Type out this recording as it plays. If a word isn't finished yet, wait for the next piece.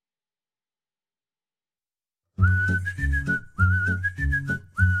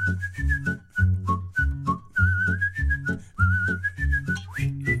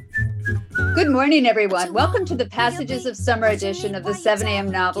Good morning, everyone. Welcome to the Passages of Summer edition of the 7 a.m.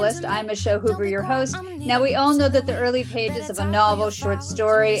 Novelist. I'm Michelle Hoover, your host. Now, we all know that the early pages of a novel, short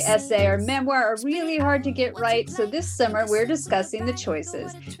story, essay, or memoir are really hard to get right. So this summer, we're discussing the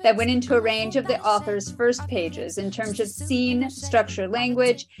choices that went into a range of the author's first pages in terms of scene, structure,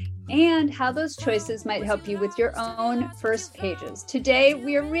 language, and how those choices might help you with your own first pages. Today,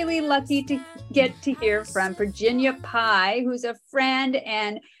 we are really lucky to get to hear from Virginia Pye, who's a friend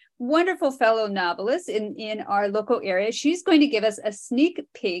and wonderful fellow novelist in our local area. She's going to give us a sneak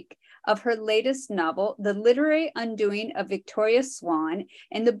peek of her latest novel, The Literary Undoing of Victoria Swann.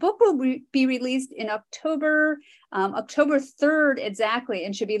 And the book will be released in October 3rd exactly,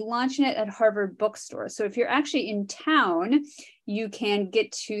 and should be launching it at Harvard Bookstore. So if you're actually in town, you can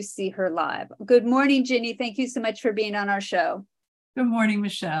get to see her live. Good morning, Ginny. Thank you so much for being on our show. Good morning,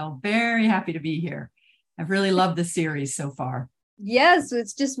 Michelle. Very happy to be here. I've really loved the series so far. Yes,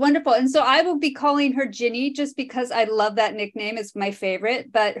 it's just wonderful. And so I will be calling her Ginny just because I love that nickname. It's my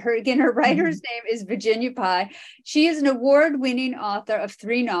favorite. But her writer's name is Virginia Pye. She is an award-winning author of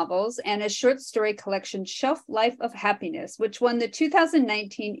 3 novels and a short story collection, Shelf Life of Happiness, which won the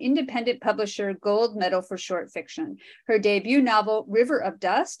 2019 Independent Publisher Gold Medal for Short Fiction. Her debut novel, River of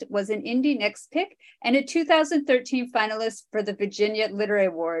Dust, was an Indie Next Pick and a 2013 finalist for the Virginia Literary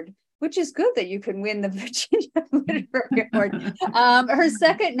Award, which is good that you can win the Virginia Literary Award. Her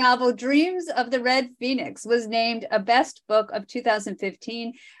second novel, Dreams of the Red Phoenix, was named a best book of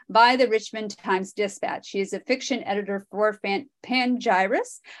 2015 by the Richmond Times-Dispatch. She is a fiction editor for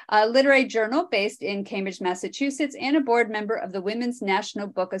Pangyris, a literary journal based in Cambridge, Massachusetts, and a board member of the Women's National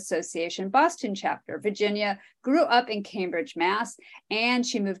Book Association Boston chapter. Virginia grew up in Cambridge, Mass., and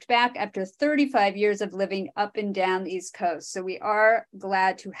she moved back after 35 years of living up and down the East Coast. So we are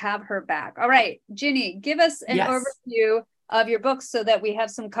glad to have her back. All right, Ginny, give us an overview of your books so that we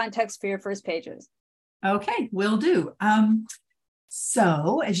have some context for your first pages. Okay, will do.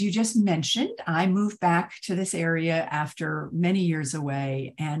 So as you just mentioned, I moved back to this area after many years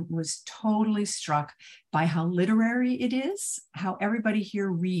away and was totally struck by how literary it is, how everybody here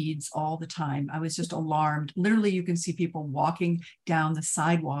reads all the time. I was just alarmed. Literally, you can see people walking down the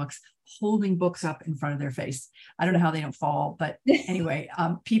sidewalks holding books up in front of their face. I don't know how they don't fall, but anyway,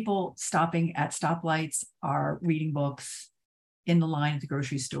 people stopping at stoplights are reading books. In the line at the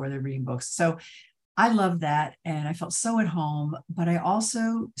grocery store, they're reading books. So I love that, and I felt so at home, but I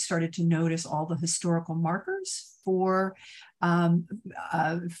also started to notice all the historical markers for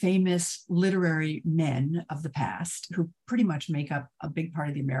famous literary men of the past who pretty much make up a big part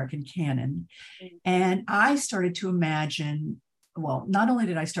of the American canon. And I started to imagine, well, not only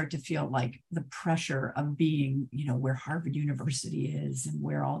did I start to feel like the pressure of being, where Harvard University is and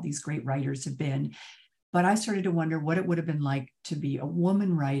where all these great writers have been, but I started to wonder what it would have been like to be a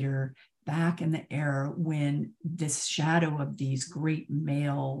woman writer back in the era when this shadow of these great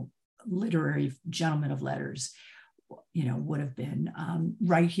male literary gentlemen of letters, would have been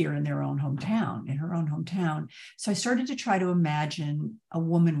right here in their own hometown, in her own hometown. So I started to try to imagine a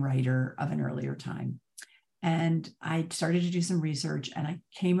woman writer of an earlier time. And I started to do some research, and I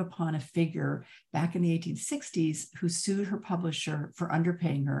came upon a figure back in the 1860s who sued her publisher for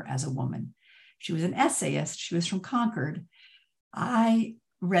underpaying her as a woman. She was an essayist. She was from Concord. I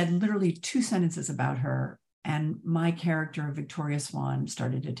read literally 2 sentences about her, and my character of Victoria Swann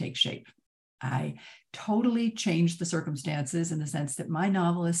started to take shape. I totally changed the circumstances in the sense that my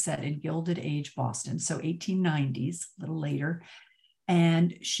novel is set in Gilded Age Boston, so 1890s, a little later.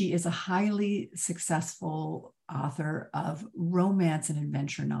 And she is a highly successful author of romance and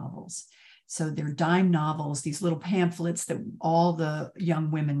adventure novels. So they're dime novels, these little pamphlets that all the young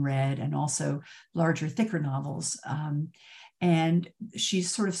women read, and also larger, thicker novels. And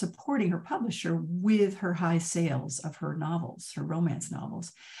she's sort of supporting her publisher with her high sales of her novels, her romance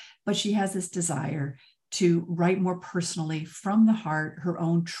novels. But she has this desire to write more personally from the heart, her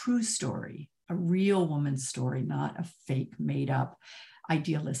own true story, a real woman's story, not a fake, made up,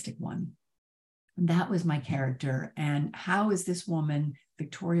 idealistic one. And that was my character. And how is this woman,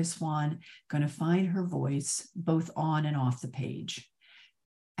 Victoria Swann, going to find her voice both on and off the page?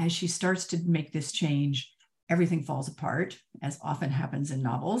 As she starts to make this change, everything falls apart, as often happens in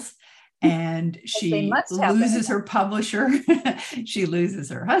novels. And she loses her publisher, she loses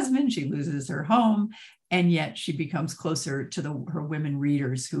her husband, she loses her home, and yet she becomes closer to her women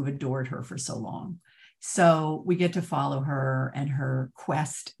readers who adored her for so long. So we get to follow her and her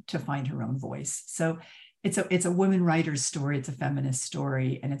quest to find her own voice. So it's a women writer's story, it's a feminist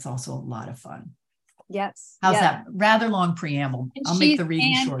story, and it's also a lot of fun. Yes. How's Yes. that? Rather long preamble. And I'll make the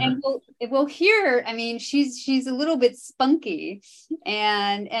reading shorter. And we'll hear. I mean, she's a little bit spunky,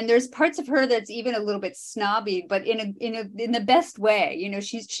 and there's parts of her that's even a little bit snobby, but in the best way. You know,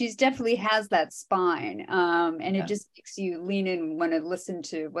 she's definitely has that spine, and it just makes you lean in and want to listen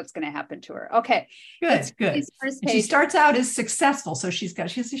to what's going to happen to her. Okay, good. And she starts out as successful, so she's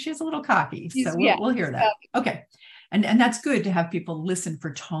a little cocky. So we'll hear that. Okay. And that's good to have people listen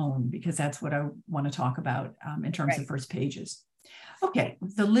for tone, because that's what I want to talk about in terms of first pages. Okay,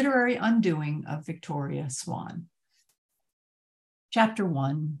 the literary undoing of Victoria Swann. Chapter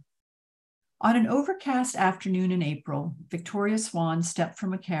 1. On an overcast afternoon in April, Victoria Swann stepped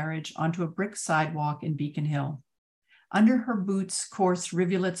from a carriage onto a brick sidewalk in Beacon Hill. Under her boots coursed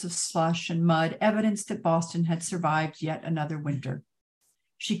rivulets of slush and mud, evidence that Boston had survived yet another winter.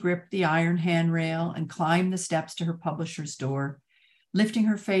 She gripped the iron handrail and climbed the steps to her publisher's door. Lifting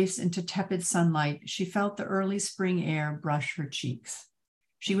her face into tepid sunlight, she felt the early spring air brush her cheeks.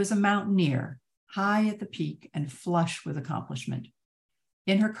 She was a mountaineer, high at the peak and flush with accomplishment.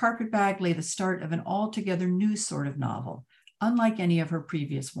 In her carpet bag lay the start of an altogether new sort of novel, unlike any of her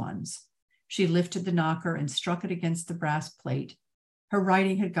previous ones. She lifted the knocker and struck it against the brass plate. Her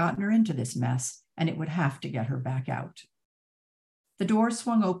writing had gotten her into this mess, and it would have to get her back out. The door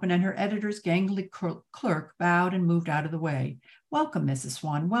swung open, and her editor's gangly clerk bowed and moved out of the way. Welcome, Mrs.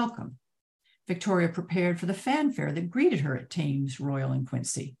 Swann, welcome. Victoria prepared for the fanfare that greeted her at Thames, Royal, and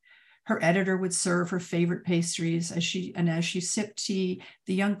Quincy. Her editor would serve her favorite pastries, as she sipped tea,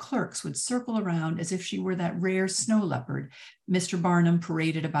 the young clerks would circle around as if she were that rare snow leopard Mr. Barnum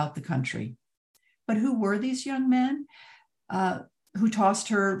paraded about the country. But who were these young men who tossed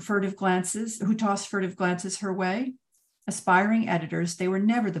furtive glances her way? Aspiring editors, they were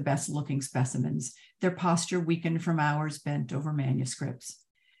never the best-looking specimens, their posture weakened from hours bent over manuscripts.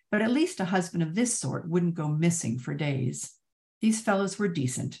 But at least a husband of this sort wouldn't go missing for days. These fellows were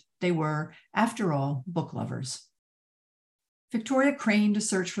decent. They were, after all, book lovers. Victoria craned to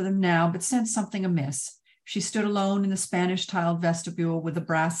search for them now, but sensed something amiss. She stood alone in the Spanish-tiled vestibule with a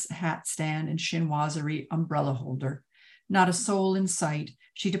brass hat stand and chinoiserie umbrella holder. Not a soul in sight.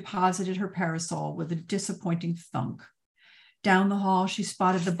 She deposited her parasol with a disappointing thunk. Down the hall, she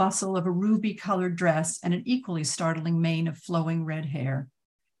spotted the bustle of a ruby-colored dress and an equally startling mane of flowing red hair.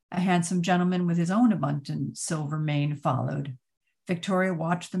 A handsome gentleman with his own abundant silver mane followed. Victoria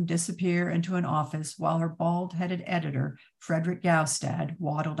watched them disappear into an office while her bald-headed editor, Frederick Gaustad,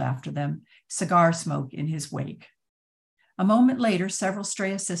 waddled after them, cigar smoke in his wake. A moment later, several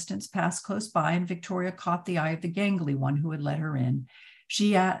stray assistants passed close by, and Victoria caught the eye of the gangly one who had let her in.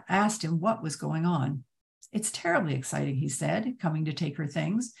 She asked him what was going on. It's terribly exciting, he said, coming to take her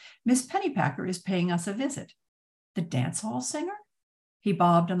things. Miss Pennypacker is paying us a visit. The dance hall singer? He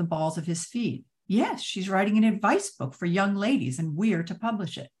bobbed on the balls of his feet. Yes, she's writing an advice book for young ladies, and we're to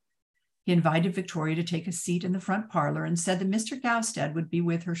publish it. He invited Victoria to take a seat in the front parlor and said that Mr. Gaustad would be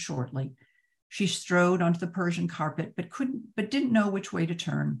with her shortly. She strode onto the Persian carpet, but didn't know which way to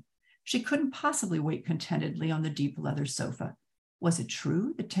turn. She couldn't possibly wait contentedly on the deep leather sofa. Was it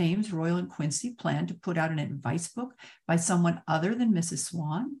true that Thames, Royal, and Quincy planned to put out an advice book by someone other than Mrs.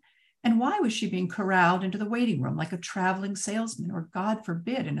 Swann? And why was she being corralled into the waiting room like a traveling salesman or, God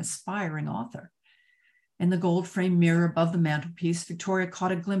forbid, an aspiring author? In the gold-framed mirror above the mantelpiece, Victoria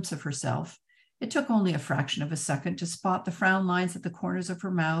caught a glimpse of herself. It took only a fraction of a second to spot the frown lines at the corners of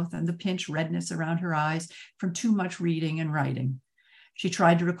her mouth and the pinched redness around her eyes from too much reading and writing. She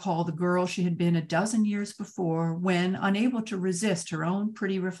tried to recall the girl she had been a dozen years before when, unable to resist her own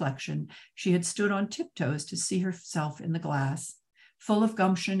pretty reflection, she had stood on tiptoes to see herself in the glass. Full of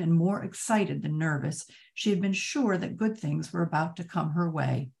gumption and more excited than nervous, she had been sure that good things were about to come her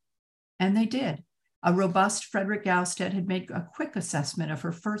way. And they did. A robust Frederick Gaustad had made a quick assessment of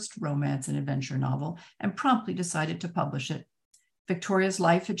her first romance and adventure novel and promptly decided to publish it. Victoria's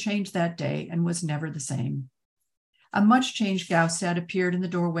life had changed that day and was never the same. A much-changed Gaustad appeared in the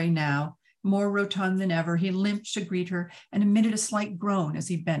doorway now. More rotund than ever, he limped to greet her and emitted a slight groan as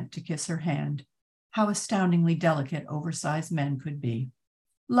he bent to kiss her hand. How astoundingly delicate oversized men could be.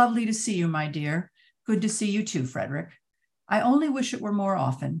 Lovely to see you, my dear. Good to see you too, Frederick. I only wish it were more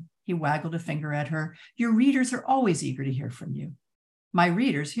often. He waggled a finger at her. Your readers are always eager to hear from you. My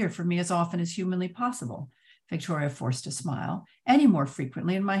readers hear from me as often as humanly possible. Victoria forced a smile. Any more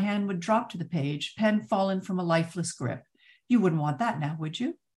frequently, and my hand would drop to the page, pen fallen from a lifeless grip. You wouldn't want that now, would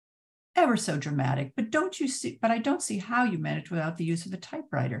you? Ever so dramatic, but I don't see how you manage without the use of a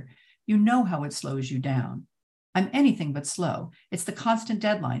typewriter. You know how it slows you down. I'm anything but slow. It's the constant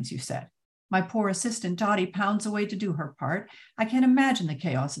deadlines you set. My poor assistant Dottie pounds away to do her part. I can't imagine the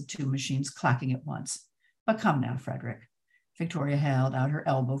chaos of two machines clacking at once. But come now, Frederick. Victoria held out her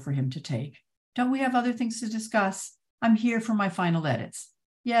elbow for him to take. Don't we have other things to discuss? I'm here for my final edits.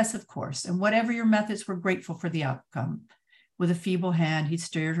 Yes, of course, and whatever your methods, we're grateful for the outcome. With a feeble hand, he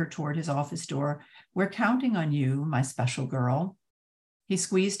steered her toward his office door. We're counting on you, my special girl. He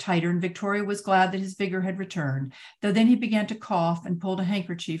squeezed tighter, and Victoria was glad that his vigor had returned, though then he began to cough and pulled a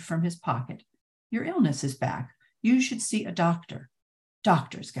handkerchief from his pocket. Your illness is back. You should see a doctor.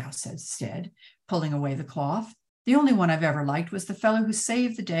 Doctors, Gauss said instead, pulling away the cloth. The only one I've ever liked was the fellow who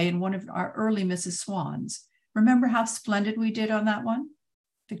saved the day in one of our early Mrs. Swann's. Remember how splendid we did on that one?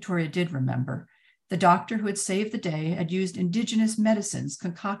 Victoria did remember. The doctor who had saved the day had used indigenous medicines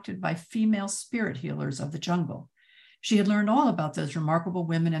concocted by female spirit healers of the jungle. She had learned all about those remarkable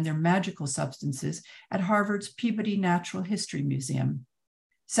women and their magical substances at Harvard's Peabody Natural History Museum.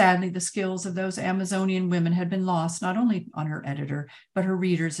 Sadly, the skills of those Amazonian women had been lost not only on her editor, but her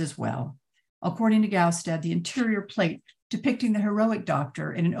readers as well. According to Gaustad, the interior plate depicting the heroic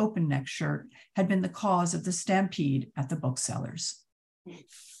doctor in an open neck shirt had been the cause of the stampede at the booksellers.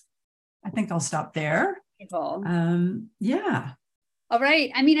 I think I'll stop there. Yeah. All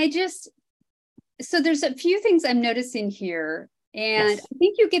right. I mean, so there's a few things I'm noticing here, and yes. I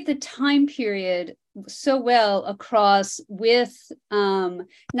think you get the time period so well across with not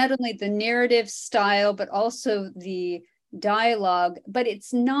only the narrative style, but also the dialogue, but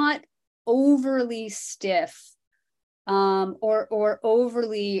it's not overly stiff or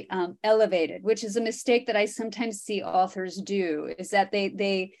overly elevated, which is a mistake that I sometimes see authors do, is that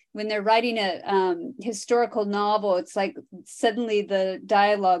they when they're writing a historical novel, it's like suddenly the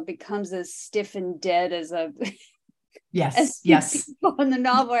dialogue becomes as stiff and dead as yes people in the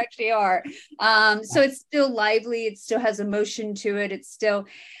novel actually are. So it's still lively, it still has emotion to it, it's still,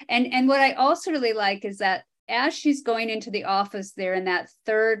 and what I also really like is that as she's going into the office there in that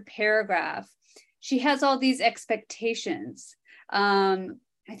third paragraph, she has all these expectations.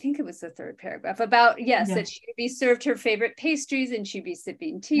 I think it was the third paragraph about, that she'd be served her favorite pastries and she'd be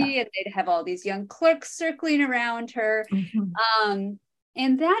sipping tea and they'd have all these young clerks circling around her. Mm-hmm.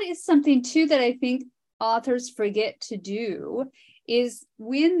 And that is something too that I think authors forget to do, is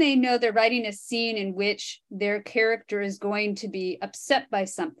when they know they're writing a scene in which their character is going to be upset by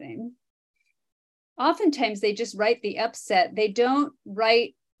something, oftentimes they just write the upset. They don't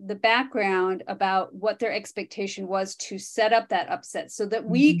write the background about what their expectation was to set up that upset so that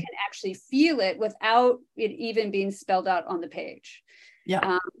we can actually feel it without it even being spelled out on the page.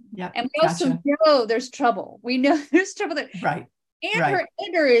 And we also know there's trouble. We know there's trouble there. Right. And her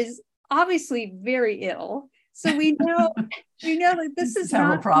editor is obviously very ill. So we know like this is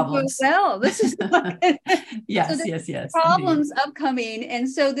several not problems. Well, this is not yes. Problems indeed. Upcoming. And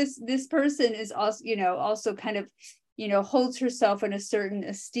so this person is also, also kind of, holds herself in a certain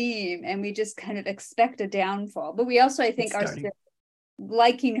esteem, and we just kind of expect a downfall. But we also, I think, are still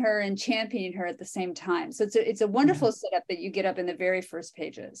liking her and championing her at the same time. So it's a wonderful setup that you get up in the very first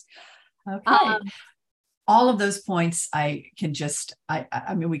pages. Okay. All of those points, I can just,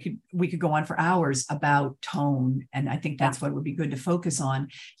 I mean, we could go on for hours about tone, and I think that's what would be good to focus on.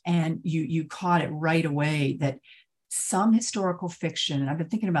 And you caught it right away that some historical fiction, and I've been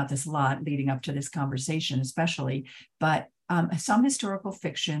thinking about this a lot leading up to this conversation, especially, but some historical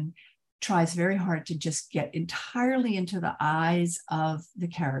fiction tries very hard to just get entirely into the eyes of the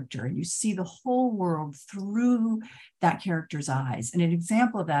character, and you see the whole world through that character's eyes. And an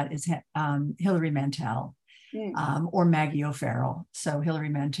example of that is Hilary Mantel or Maggie O'Farrell. So Hilary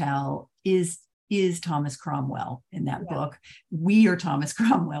Mantel is Thomas Cromwell in that book. We are Thomas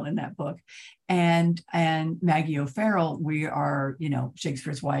Cromwell in that book. And Maggie O'Farrell, we are,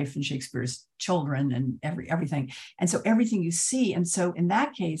 Shakespeare's wife and Shakespeare's children and everything. And so everything you see. And so in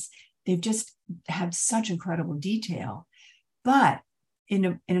that case, they've just had such incredible detail. But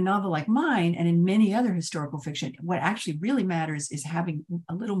in a novel like mine and in many other historical fiction, what actually really matters is having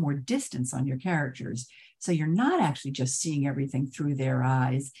a little more distance on your characters. So you're not actually just seeing everything through their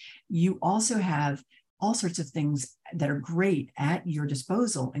eyes. You also have all sorts of things that are great at your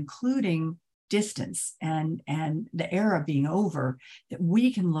disposal, including distance and the era being over, that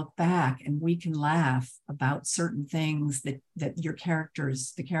we can look back and we can laugh about certain things that the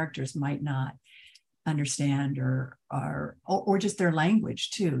characters might not understand or just their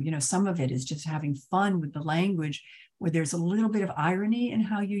language too. Some of it is just having fun with the language where there's a little bit of irony in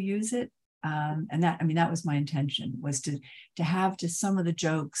how you use it. And that was my intention, was to have just some of the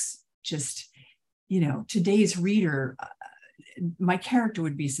jokes, just, today's reader, my character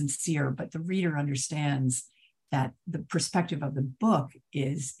would be sincere, but the reader understands that the perspective of the book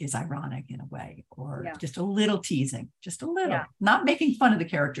is ironic in a way, or Yeah. just a little teasing, just a little, Yeah. not making fun of the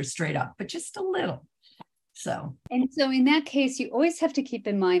character straight up, but just a little. So, and so in that case, you always have to keep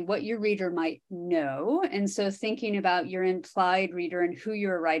in mind what your reader might know. And so thinking about your implied reader and who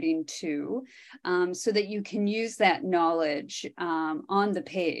you're writing to, so that you can use that knowledge on the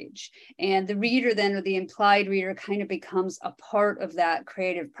page. And the reader then, or the implied reader, kind of becomes a part of that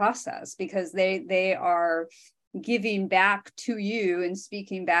creative process, because they are giving back to you and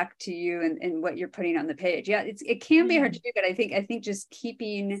speaking back to you and what you're putting on the page. Yeah, it can be hard to do, but I think just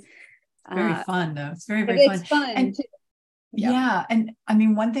keeping very fun though. It's very, very it's fun. fun too. Yeah. And I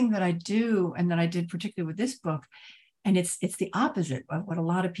mean, one thing that I do, and that I did particularly with this book, and it's the opposite of what a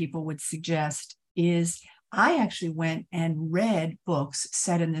lot of people would suggest, is I actually went and read books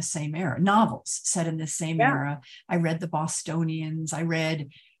set in this same era, novels set in this same era. I read the Bostonians. I read,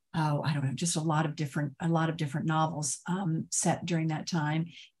 I don't know, just a lot of different novels set during that time.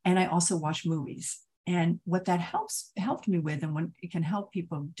 And I also watched movies. And what that helped me with, and what it can help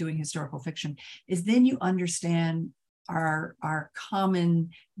people doing historical fiction, is then you understand our common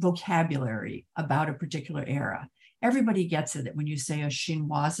vocabulary about a particular era. Everybody gets it that when you say a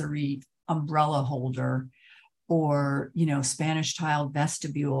chinoiserie umbrella holder, or Spanish tiled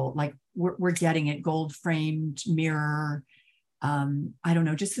vestibule, like we're getting it, gold framed mirror. I don't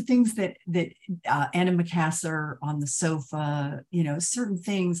know, just the things that Anna Macassar on the sofa, certain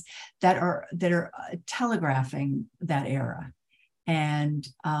things that are telegraphing that era. And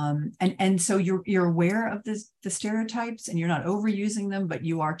so you're aware of the stereotypes, and you're not overusing them, but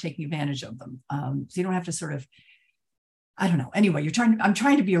you are taking advantage of them. So you don't have to sort of, I don't know. Anyway, I'm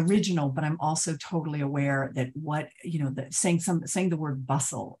trying to be original, but I'm also totally aware that saying the word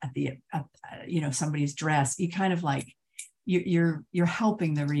bustle at somebody's dress, you kind of like, you're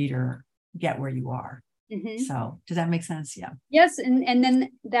helping the reader get where you are. Mm-hmm. So does that make sense? Yeah. Yes. And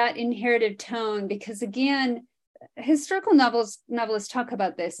then that inherited tone, because again, historical novelists talk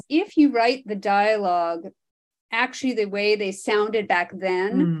about this. If you write the dialogue actually the way they sounded back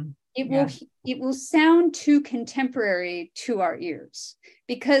then, it will sound too contemporary to our ears,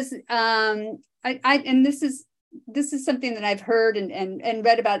 because and this is something that I've heard and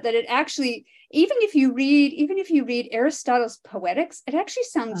read about, that it actually, even if you read Aristotle's Poetics, it actually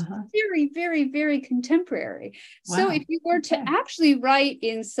sounds very, very, very contemporary. Wow. So if you were to actually write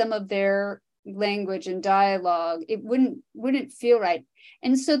in some of their language and dialogue, it wouldn't feel right.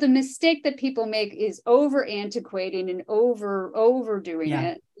 And so the mistake that people make is over antiquating and overdoing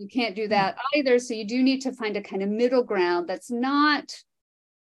it. You can't do that either. So you do need to find a kind of middle ground that's not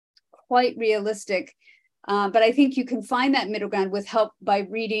quite realistic. But I think you can find that middle ground with help by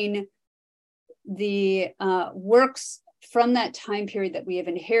reading the works from that time period that we have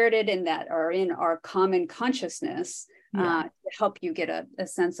inherited and that are in our common consciousness, to help you get a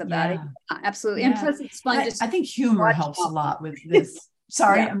sense of that. Absolutely. And plus it's fun. I think humor helps a lot with this.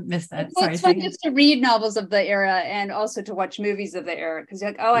 Sorry, I missed that. It's fun just to read novels of the era and also to watch movies of the era, because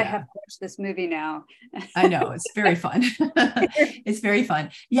you're like, I have to watch this movie now. I know, it's very fun. It's very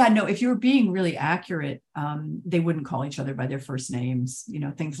fun. Yeah, no, if you were being really accurate, they wouldn't call each other by their first names,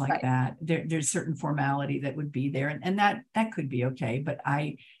 things like that. There's certain formality that would be there, and that could be okay. But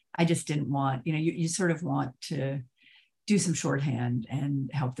I just didn't want, you sort of want to do some shorthand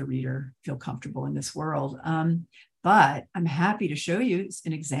and help the reader feel comfortable in this world. But I'm happy to show you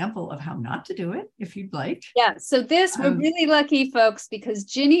an example of how not to do it, if you'd like. Yeah, so we're really lucky, folks, because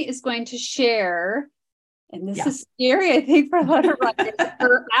Ginny is going to share, and this is scary, I think, for a lot of writers,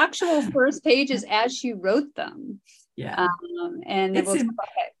 her actual first pages as she wrote them. Yeah. And then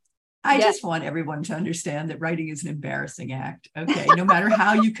I just want everyone to understand that writing is an embarrassing act, okay? No matter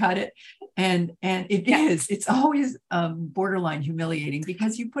how you cut it. And it's always borderline humiliating,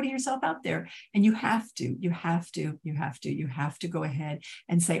 because you're putting yourself out there, and you have to go ahead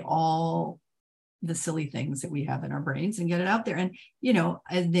and say all the silly things that we have in our brains and get it out there. And,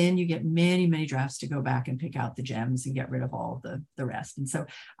 and then you get many, many drafts to go back and pick out the gems and get rid of all the rest. And so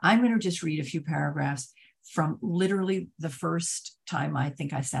I'm going to just read a few paragraphs from literally the first time I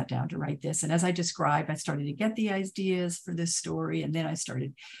think I sat down to write this. And as I described, I started to get the ideas for this story. And then I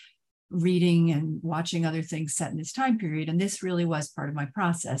started reading and watching other things set in this time period. And this really was part of my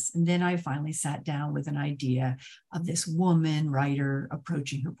process. And then I finally sat down with an idea of this woman writer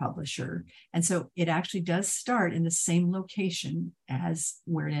approaching her publisher. And so it actually does start in the same location as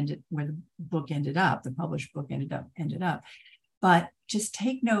where the book ended up, the published book ended up. But just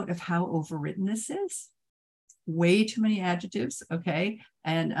take note of how overwritten this is. Way too many adjectives, okay?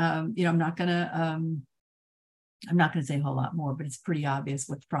 And I'm not gonna I'm not going to say a whole lot more, but it's pretty obvious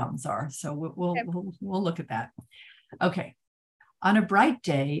what the problems are. So we'll look at that. Okay. On a bright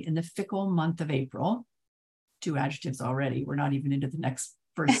day in the fickle month of April, 2 adjectives already. We're not even into the next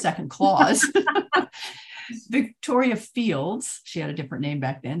second clause. Victoria Fields, she had a different name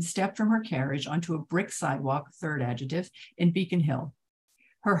back then, stepped from her carriage onto a brick sidewalk, 3rd adjective, in Beacon Hill.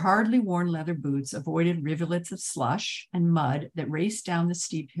 Her hardly worn leather boots avoided rivulets of slush and mud that raced down the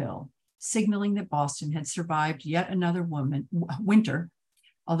steep hill, signaling that Boston had survived yet another winter,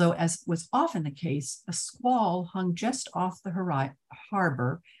 although, as was often the case, a squall hung just off the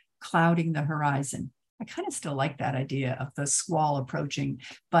harbor, clouding the horizon. I kind of still like that idea of the squall approaching,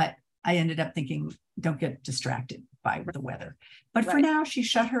 but I ended up thinking, don't get distracted by the weather. But for now, she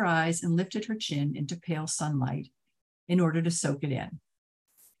shut her eyes and lifted her chin into pale sunlight in order to soak it in.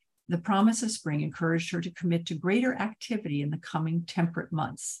 The promise of spring encouraged her to commit to greater activity in the coming temperate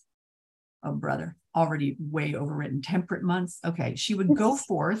months. Oh, brother, already way overwritten. Temperate months. Okay, she would go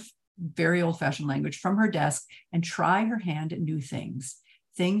forth, very old-fashioned language, from her desk and try her hand at new things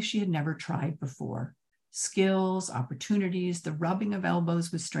she had never tried before. Skills, opportunities, the rubbing of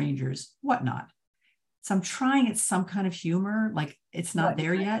elbows with strangers, whatnot. So I'm trying at some kind of humor, like it's not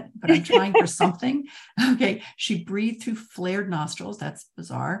there yet, but I'm trying for something. Okay, she breathed through flared nostrils, that's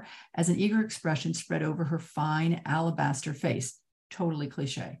bizarre, as an eager expression spread over her fine alabaster face, totally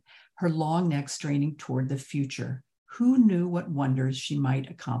cliche, her long neck straining toward the future. Who knew what wonders she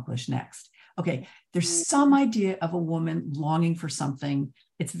might accomplish next? Okay, there's some idea of a woman longing for something.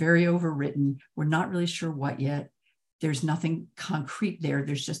 It's very overwritten. We're not really sure what yet. There's nothing concrete there.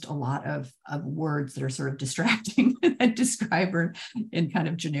 There's just a lot of words that are sort of distracting and describe her in kind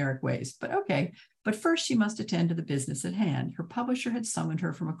of generic ways. But okay, but first she must attend to the business at hand. Her publisher had summoned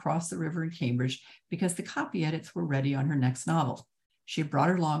her from across the river in Cambridge because the copy edits were ready on her next novel. She had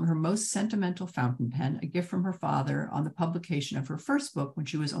brought along her most sentimental fountain pen, a gift from her father on the publication of her first book when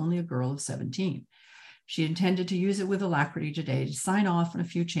she was only a girl of 17. She intended to use it with alacrity today to sign off on a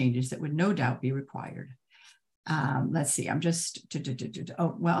few changes that would no doubt be required. Let's see, I'm just,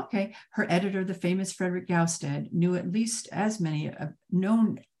 oh, well, okay. Her editor, the famous Frederick Gaustad,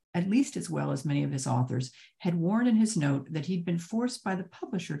 known at least as well as many of his authors, had warned in his note that he'd been forced by the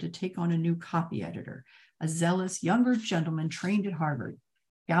publisher to take on a new copy editor, a zealous younger gentleman trained at Harvard.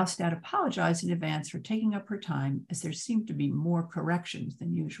 Gaustad apologized in advance for taking up her time, as there seemed to be more corrections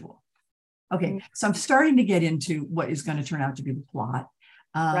than usual. Okay, so I'm starting to get into what is going to turn out to be the plot.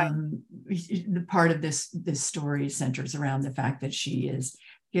 The part of this story centers around the fact that she is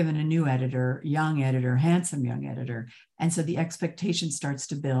given a new editor, young editor, handsome young editor. And so the expectation starts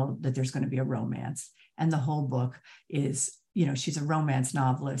to build that there's going to be a romance. And the whole book is, she's a romance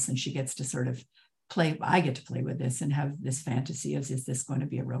novelist and she gets to sort of I get to play with this and have this fantasy of, is this going to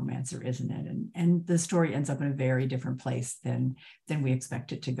be a romance or isn't it? And the story ends up in a very different place than we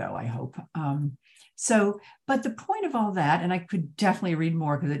expect it to go, I hope. But the point of all that, and I could definitely read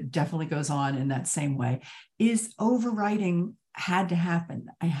more because it definitely goes on in that same way, is overwriting had to happen.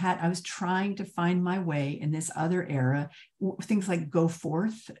 I was trying to find my way in this other era, things like go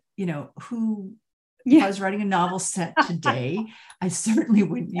forth, if I was writing a novel set today, I certainly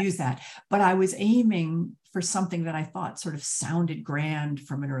wouldn't use that. But I was aiming for something that I thought sort of sounded grand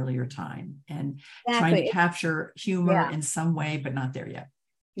from an earlier time and trying to capture humor in some way, but not there yet.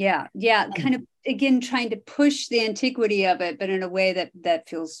 Yeah. Kind of, again, trying to push the antiquity of it, but in a way that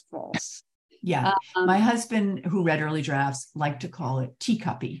feels false. Yeah. My husband, who read early drafts, liked to call it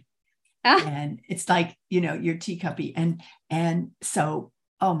teacuppy. And it's like, your teacuppy. And so,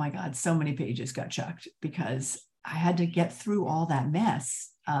 oh my God, so many pages got chucked because I had to get through all that mess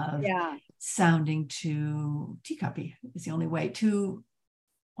of sounding too teacuppy. It's the only way to,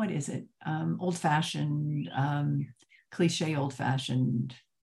 what is it? Old-fashioned, cliche old-fashioned.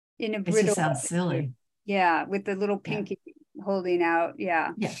 In a it brittle just sounds silly. Yeah, with the little pinky holding out.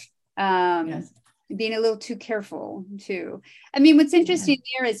 Yeah. Yes. Being a little too careful too. I mean, what's interesting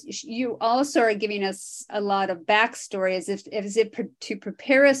there is you also are giving us a lot of backstory as if to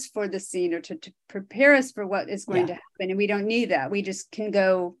prepare us for the scene or to prepare us for what is going to happen. And we don't need that. We just can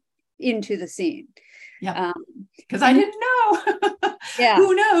go into the scene. Yeah. Because I didn't know.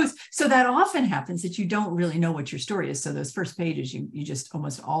 Who knows? So that often happens that you don't really know what your story is. So those first pages, you just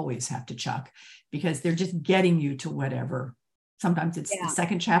almost always have to chuck because they're just getting you to whatever. Sometimes it's the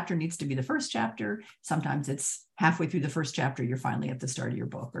second chapter needs to be the first chapter. Sometimes it's halfway through the first chapter, you're finally at the start of your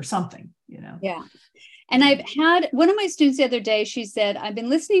book or something, Yeah. And I've had one of my students the other day, she said, I've been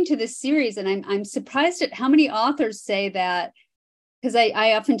listening to this series and I'm surprised at how many authors say that, because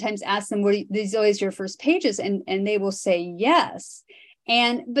I oftentimes ask them, were these always your first pages? And they will say yes.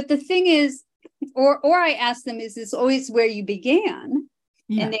 But the thing is, or I ask them, is this always where you began?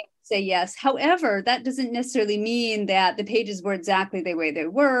 Yeah. And they say yes. However, that doesn't necessarily mean that the pages were exactly the way they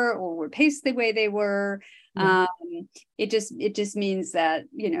were or were paced the way they were. Yeah. It just means that,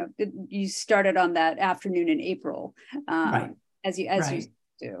 you started on that afternoon in April, Right. as you Right.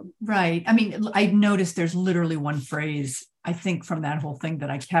 do. Right. I mean, I noticed there's literally one phrase, I think, from that whole thing that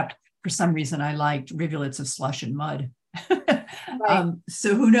I kept. For some reason, I liked rivulets of slush and mud. Right.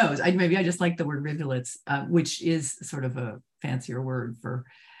 So who knows? Maybe I just like the word rivulets, which is sort of a fancier word for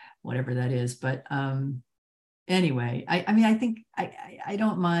whatever that is. But anyway, I mean, I think I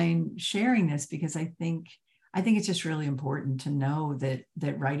don't mind sharing this because I think it's just really important to know that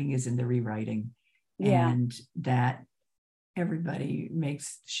writing is in the rewriting, and that everybody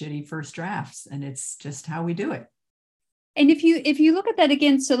makes shitty first drafts, and it's just how we do it. And if you look at that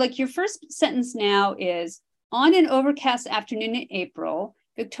again, so like your first sentence now is, on an overcast afternoon in April,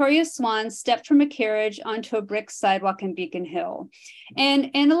 Victoria Swann stepped from a carriage onto a brick sidewalk in Beacon Hill. And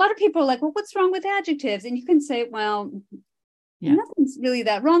a lot of people are like, well, what's wrong with adjectives? And you can say, well, nothing's really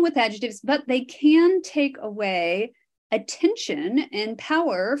that wrong with adjectives, but they can take away attention and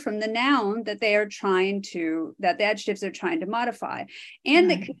power from the noun that the adjectives are trying to modify. And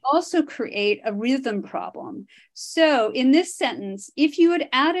it can also create a rhythm problem. So in this sentence, if you had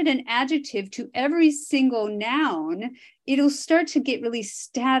added an adjective to every single noun, it'll start to get really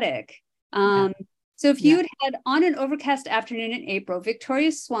static. So if you had on an overcast afternoon in April,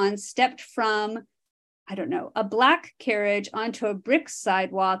 Victoria Swann stepped from, I don't know, a black carriage onto a brick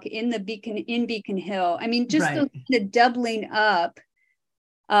sidewalk in Beacon Hill. I mean, just the doubling up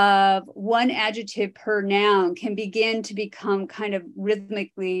of one adjective per noun can begin to become kind of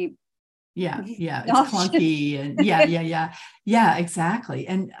rhythmically. It's clunky, and yeah, exactly.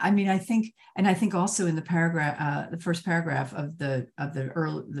 And I mean, I think also in the paragraph, the first paragraph of the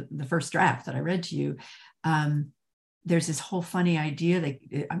first draft that I read to you, there's this whole funny idea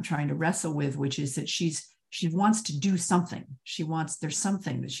that I'm trying to wrestle with, which is that she wants to do something. There's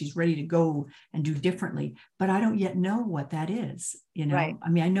something that she's ready to go and do differently, but I don't yet know what that is. Right. I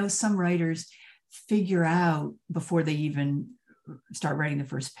mean, I know some writers figure out before they even start writing the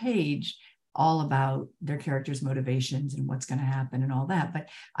first page all about their character's motivations and what's going to happen and all that. But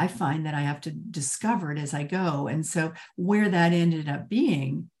I find that I have to discover it as I go. And so where that ended up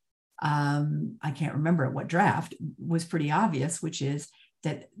being, I can't remember what draft, was pretty obvious, which is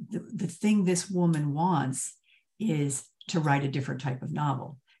that the thing this woman wants is to write a different type of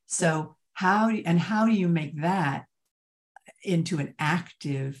novel. So how do you make that into an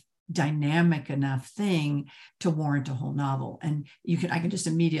active, dynamic enough thing to warrant a whole novel? And I can just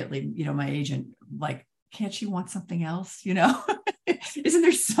immediately, my agent, like, can't she want something else? Isn't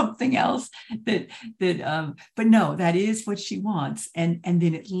there something else that but no, that is what she wants. And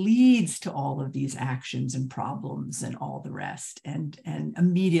then it leads to all of these actions and problems and all the rest. And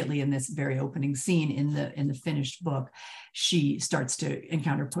immediately in this very opening scene in the finished book, she starts to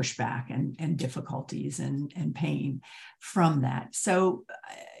encounter pushback and difficulties and pain from that. So,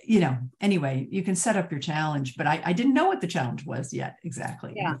 anyway, you can set up your challenge, but I didn't know what the challenge was yet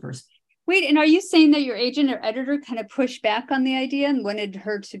exactly in the first. Wait, and are you saying that your agent or editor kind of pushed back on the idea and wanted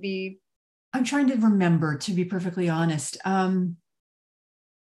her to be? I'm trying to remember, to be perfectly honest. I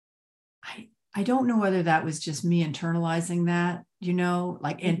don't know whether that was just me internalizing that,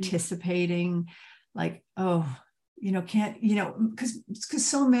 like anticipating, like, because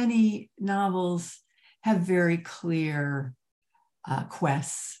so many novels have very clear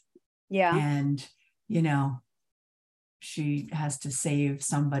quests. Yeah. And, she has to save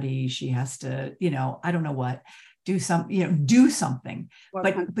somebody. She has to, I don't know what, do something.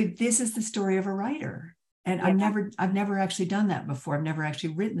 But this is the story of a writer. And I've never actually done that before. I've never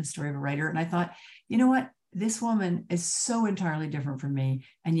actually written the story of a writer. And I thought, you know what? This woman is so entirely different from me.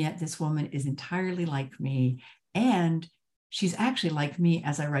 And yet this woman is entirely like me. And she's actually like me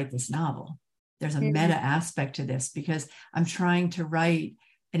as I write this novel. There's a meta aspect to this because I'm trying to write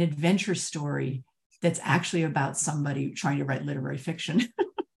an adventure story that's actually about somebody trying to write literary fiction.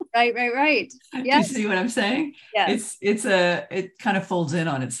 Right. Yes. Do you see what I'm saying? Yes. It kind of folds in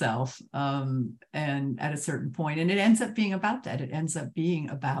on itself. And at a certain point, and it ends up being about that. It ends up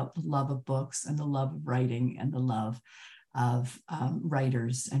being about the love of books and the love of writing and the love of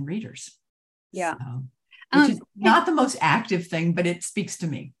writers and readers. Yeah. So, which is not the most active thing, but it speaks to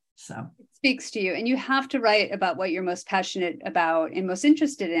me. So it speaks to you, and you have to write about what you're most passionate about and most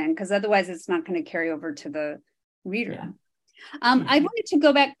interested in, because otherwise it's not going to carry over to the reader. I wanted to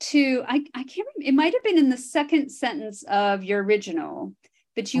go back to, I can't remember, it might have been in the second sentence of your original,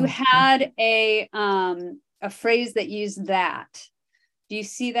 but you had a phrase that used that. Do you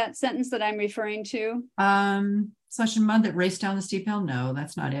see that sentence that I'm referring to? Such a month that raced down the steep hill. No,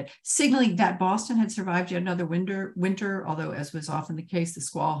 that's not it. Signaling that Boston had survived yet another winter, although as was often the case, the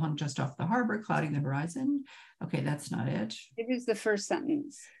squall hung just off the harbor, clouding the horizon. Okay, that's not it. It is the first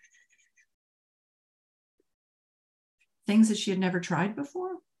sentence. Things that she had never tried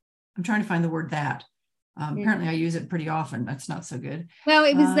before. I'm trying to find the word that. Apparently I use it pretty often. That's not so good. Well,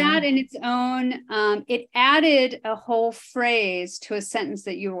 it was that in its own, it added a whole phrase to a sentence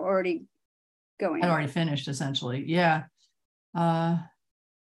that you were already going. I'd already finished, essentially. Yeah.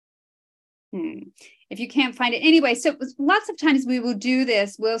 If you can't find it. Anyway, so lots of times we will do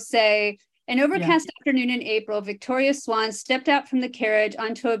this. We'll say, an overcast afternoon in April, Victoria Swann stepped out from the carriage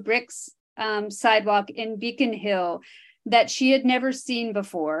onto a bricks sidewalk in Beacon Hill that she had never seen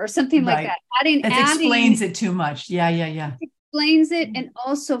before, or something like that. Adding explains it too much. Yeah. Explains it and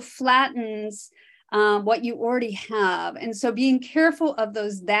also flattens what you already have. And so being careful of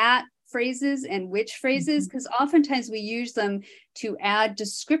those that phrases and which phrases, because oftentimes we use them to add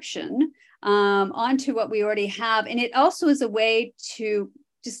description onto what we already have. And it also is a way to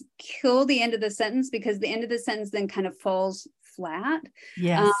just kill the end of the sentence, because the end of the sentence then kind of falls flat.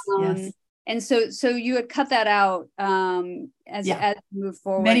 Yes. And so you would cut that out as you move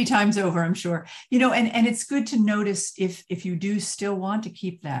forward. Many times over, I'm sure. And it's good to notice if you do still want to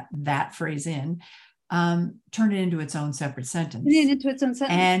keep that phrase in, turn it into its own separate sentence.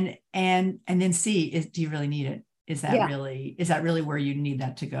 And then see, do you really need it? Is that really where you need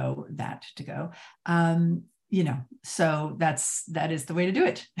that to go? So that is the way to do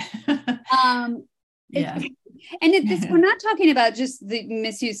it. And we're not talking about just the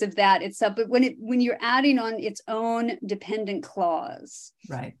misuse of that itself, but when you're adding on its own dependent clause,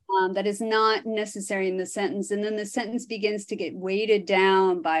 right, that is not necessary in the sentence, and then the sentence begins to get weighted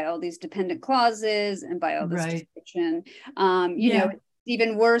down by all these dependent clauses and by all this description. It's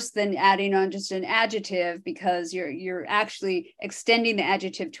even worse than adding on just an adjective, because you're actually extending the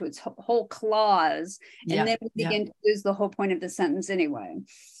adjective to its whole clause, and then we begin to lose the whole point of the sentence anyway.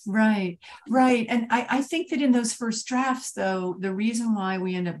 Right. And I think that in those first drafts, though, the reason why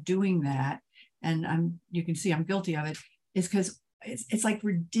we end up doing that, and you can see I'm guilty of it, is because it's like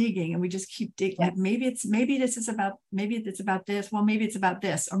we're digging and we just keep digging. Like maybe it's about this. Well, maybe it's about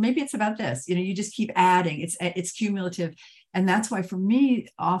this, or maybe it's about this. You just keep adding. It's cumulative, and that's why for me,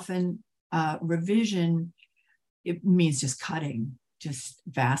 often revision, it means just cutting, just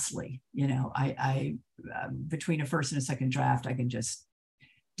vastly. I between a first and a second draft, I can just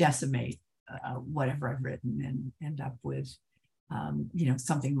decimate whatever I've written and end up with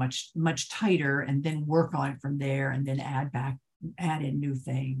something much tighter, and then work on it from there, and then add in new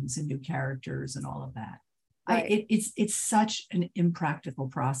things and new characters and all of that. Right. It's such an impractical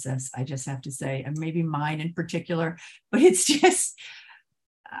process, I just have to say, and maybe mine in particular, but it's just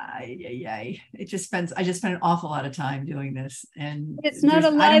I just spend an awful lot of time doing this, and it's not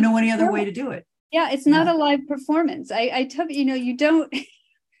I don't know any other way to do it. It's not a live performance. I tell you don't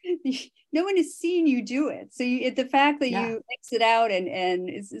no one is seeing you do it, so the fact that you X it out and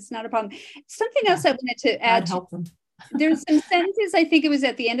it's not a problem. Something else I wanted to add. There's some sentences, I think it was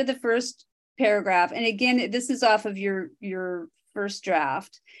at the end of the first paragraph, and again, this is off of your first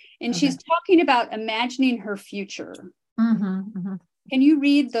draft, and she's talking about imagining her future. Can you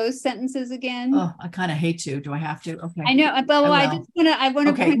read those sentences again? Oh, I kind of hate to. Do I have to? Okay. I know, but I want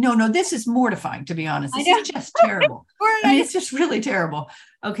to. Okay, no, this is mortifying, to be honest. This is just terrible. It's just really terrible.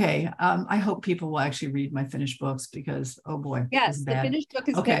 Okay, I hope people will actually read my finished books, because oh boy, yes, the finished book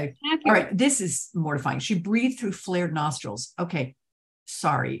is okay. All right, this is mortifying. She breathed through flared nostrils. Okay,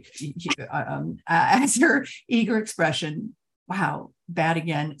 sorry. As her eager expression, wow, bad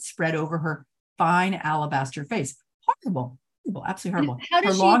again, spread over her fine alabaster face. Horrible. Absolutely horrible.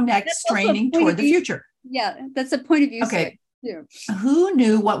 Her long neck straining toward the future. Yeah, that's a point of view. Okay. Who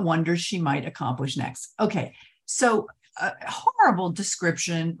knew what wonders she might accomplish next? Okay, so horrible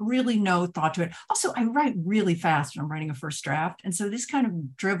description, really no thought to it. Also, I write really fast when I'm writing a first draft, and so this kind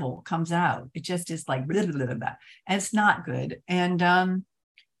of drivel comes out. It just is like blah, blah, blah, blah, and it's not good. And I'm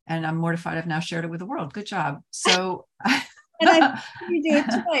mortified I've now shared it with the world. Good job. So. And you do it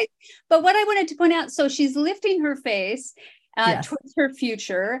twice. But what I wanted to point out, so she's lifting her face towards her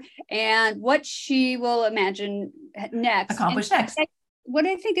future and what she will imagine accomplish next. What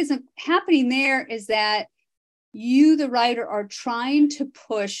I think is happening there is that you, the writer, are trying to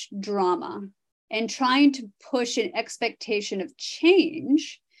push drama and trying to push an expectation of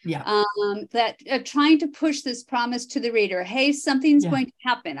change. Trying to push this promise to the reader. Hey, something's going to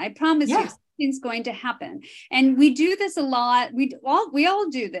happen. I promise you. Something's going to happen. And we do this a lot. We all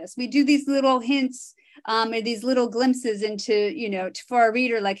do this. We do these little hints are these little glimpses into, you know, for our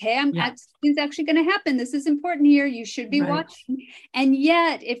reader, like, hey, it's actually going to happen. This is important here. You should be watching. And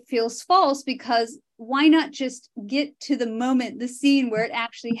yet it feels false, because why not just get to the moment, the scene where it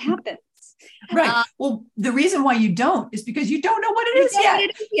actually happens? Right. Well, the reason why you don't is because you don't know what it is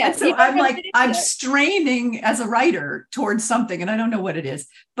yet. And so I'm like, I'm straining as a writer towards something and I don't know what it is.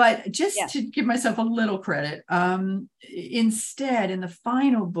 But just to give myself a little credit, instead, in the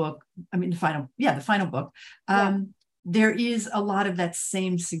final book, the final book, there is a lot of that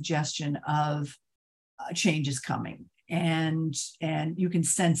same suggestion of change is coming. And you can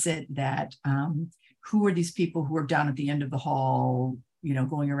sense it, that who are these people who are down at the end of the hall, you know,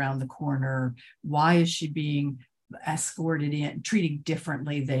 going around the corner? Why is she being escorted in, treated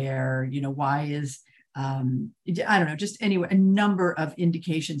differently there? You know, why is, I don't know, just anyway, a number of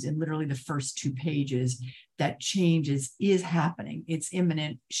indications in literally the first 2 pages that change is happening. It's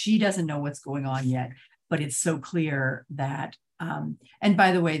imminent. She doesn't know what's going on yet, but it's so clear that, and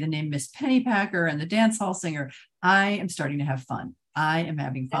by the way, the name Miss Pennypacker and the dance hall singer, I am starting to have fun. I am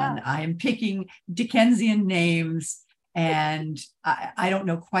having fun. I am picking Dickensian names. And I don't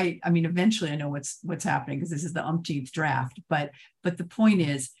know quite, I mean, eventually I know what's happening, because this is the umpteenth draft, but the point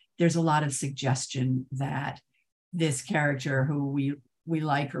is, there's a lot of suggestion that this character, who we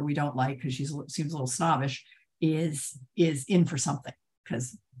like or we don't like, because she seems a little snobbish, is in for something,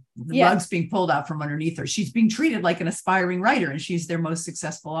 because the rug's being pulled out from underneath her. She's being treated like an aspiring writer, and she's their most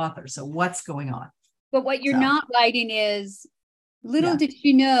successful author. So what's going on? But what you're not writing is, little did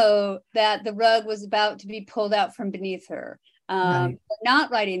she know that the rug was about to be pulled out from beneath her. Not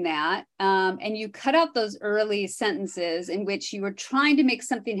writing that. And you cut out those early sentences in which you were trying to make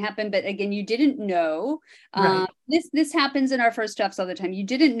something happen, but again, you didn't know. This happens in our first drafts all the time. You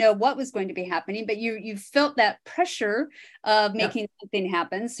didn't know what was going to be happening, but you felt that pressure of making something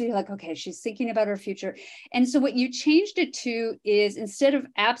happen. So you're like, okay, she's thinking about her future. And so what you changed it to is, instead of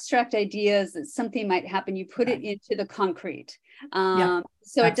abstract ideas that something might happen, you put it into the concrete.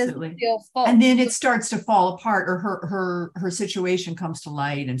 So it doesn't feel false. And then it starts to fall apart, or her situation comes to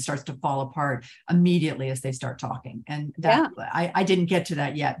light and starts to fall apart immediately as they start talking. And that I didn't get to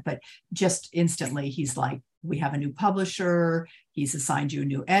that yet, but just instantly he's like, we have a new publisher. He's assigned you a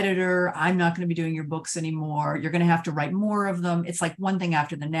new editor. I'm not going to be doing your books anymore. You're going to have to write more of them. It's like one thing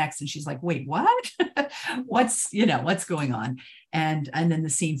after the next. And she's like, wait, what? what's going on? And then the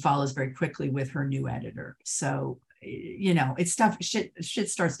scene follows very quickly with her new editor. So, you know, it's stuff, shit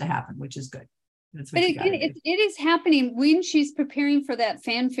starts to happen, which is good. That's what but again, it is happening when she's preparing for that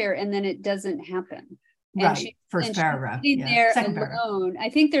fanfare, and then it doesn't happen. And First paragraph. There alone. Paragraph. I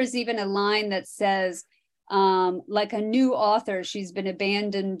think there's even a line that says, like a new author, she's been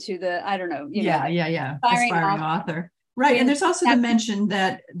abandoned to the, I don't know, aspiring author. Right. And there's also the mention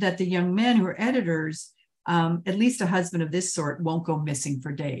that the young men who are editors, at least a husband of this sort, won't go missing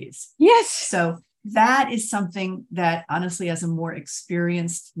for days. Yes. So that is something that, honestly, as a more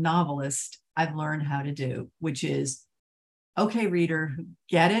experienced novelist, I've learned how to do, which is, okay, reader,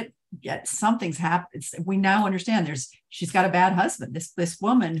 get it. Something's happened. We now understand she's got a bad husband. This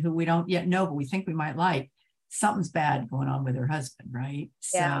woman who we don't yet know, but we think we might like, something's bad going on with her husband, right?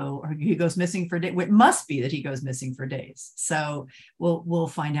 So, or he goes missing for days. It must be that he goes missing for days. So we'll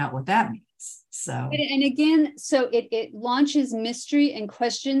find out what that means. So, and again, so it launches mystery and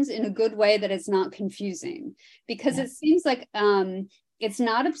questions in a good way that is not confusing, because it seems like it's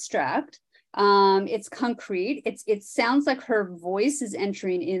not abstract. It's concrete. It sounds like her voice is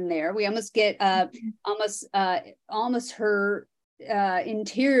entering in there. We almost get almost her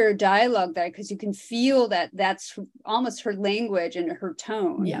interior dialogue there, because you can feel that's almost her language and her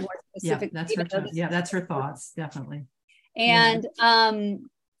tone. More specific. That's her tone. That's her thoughts, definitely. And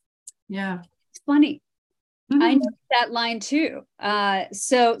it's funny. I know that line too.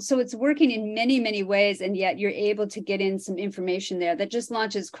 So it's working in many, many ways, and yet you're able to get in some information there that just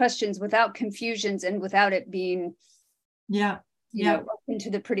launches questions without confusions and without it being, into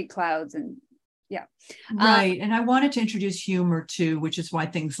the pretty clouds and right. And I wanted to introduce humor too, which is why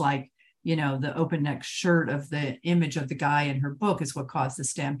things like, you know, the open neck shirt of the image of the guy in her book is what caused the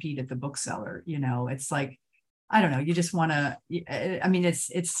stampede at the bookseller. You know, it's like, I don't know, you just want to, I mean, it's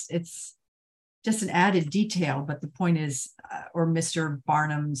just an added detail, but the point is, or Mr.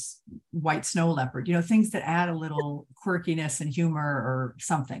 Barnum's white snow leopard, you know, things that add a little quirkiness and humor or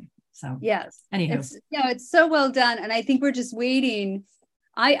something. So anyhow, it's so well done. And I think we're just waiting.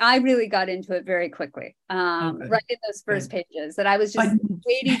 I really got into it very quickly, right in those first pages, that I was just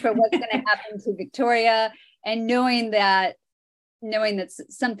waiting for what's going to happen to Victoria, and knowing that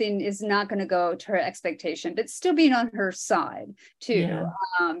something is not going to go to her expectation, but still being on her side too,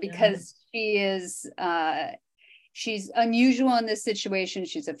 because she is she's unusual in this situation.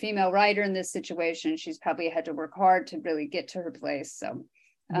 She's a female writer in this situation. She's probably had to work hard to really get to her place. So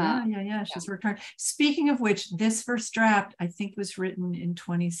yeah. She's worked hard. Speaking of which, this first draft, I think, was written in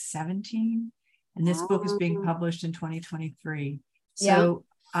 2017, and this book is being published in 2023. So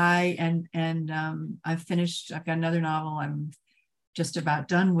I I've finished. I've got another novel I'm just about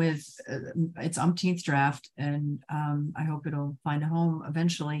done with. Its umpteenth draft, and I hope it'll find a home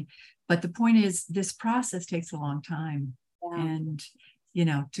eventually. But the point is, this process takes a long time, and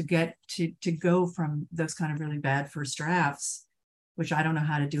to get to go from those kind of really bad first drafts, which I don't know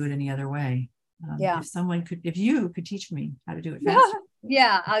how to do it any other way. If you could teach me how to do it faster.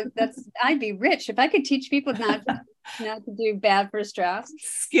 I'd be rich if I could teach people not to do bad first drafts.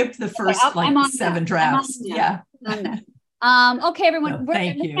 Skip the first 7 drafts. Okay, everyone, we're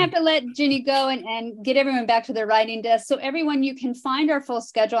going to have to let Ginny go and get everyone back to their writing desk. So everyone, you can find our full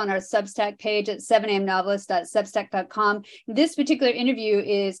schedule on our Substack page at 7amnovelist.substack.com. This particular interview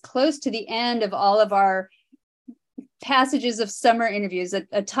is close to the end of all of our passages of summer interviews,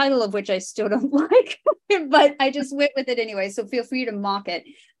 a title of which I still don't like, but I just went with it anyway. So feel free to mock it.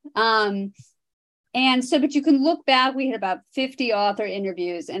 But you can look back. We had about 50 author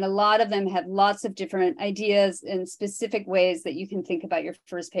interviews, and a lot of them have lots of different ideas and specific ways that you can think about your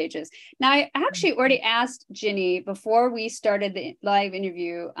first pages. Now, I actually already asked Ginny before we started the live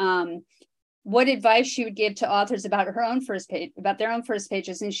interview, what advice she would give to authors about their own first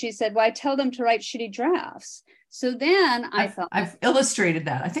pages. And she said, well, I tell them to write shitty drafts. So then I've illustrated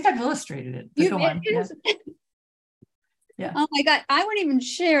that. I think I've illustrated it. Go on. Yeah. Oh my God. I wouldn't even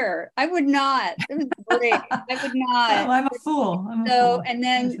share. I would not. It was great. I would not. Oh, I'm a fool. And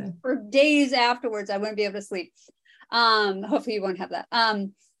then for days afterwards, I wouldn't be able to sleep. Hopefully you won't have that.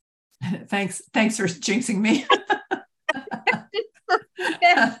 Thanks for jinxing me. You're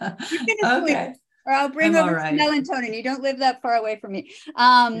gonna sleep, or I'll bring over some melatonin. You don't live that far away from me.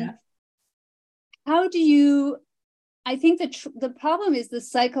 How do you? I think the problem is the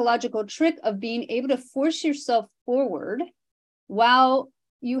psychological trick of being able to force yourself forward while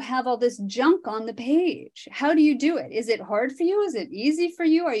you have all this junk on the page. How do you do it? Is it hard for you? Is it easy for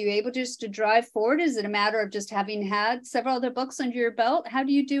you? Are you able just to drive forward? Is it a matter of just having had several other books under your belt? How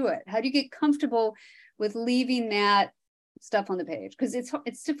do you do it? How do you get comfortable with leaving that stuff on the page? Because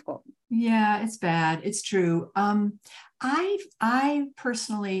it's difficult. Yeah, it's bad. It's true. I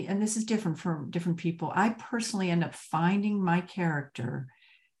personally, and this is different for different people, I personally end up finding my character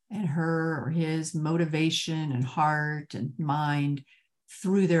and her or his motivation and heart and mind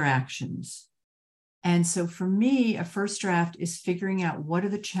through their actions. And so for me, a first draft is figuring out what are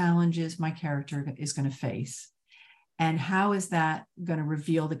the challenges my character is going to face and how is that going to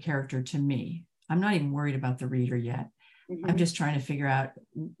reveal the character to me. I'm not even worried about the reader yet. I'm just trying to figure out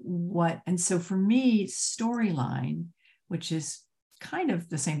what. And so for me, storyline, which is kind of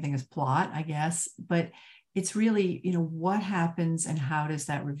the same thing as plot, I guess, but it's really, what happens and how does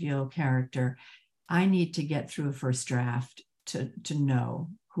that reveal character? I need to get through a first draft to know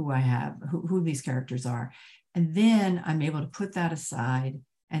who I have, who these characters are. And then I'm able to put that aside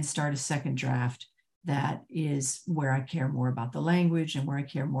and start a second draft that is where I care more about the language and where I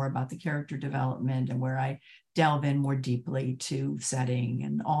care more about the character development and where I delve in more deeply to setting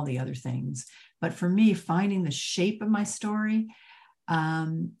and all the other things. But for me, finding the shape of my story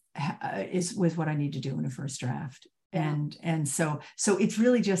was what I need to do in a first draft. And so it's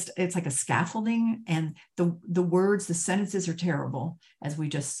really it's like a scaffolding, and the words, the sentences are terrible, as we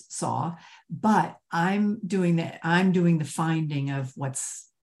just saw, but I'm doing the finding of what's,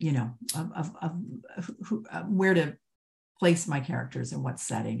 where to place my characters and what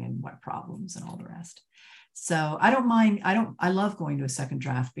setting and what problems and all the rest. So I don't mind. I love going to a second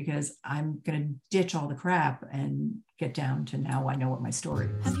draft because I'm going to ditch all the crap and get down to now I know what my story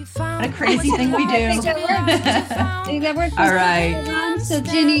is. What a crazy thing we do. I think that works. All right. So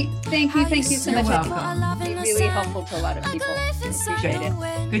Ginny, thank you so much. You're welcome. It's really helpful to a lot of people. I appreciate it.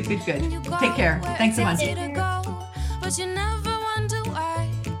 Good. Take care. Thanks so much. But you never wonder why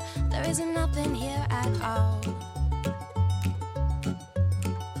there isn't nothing here at all.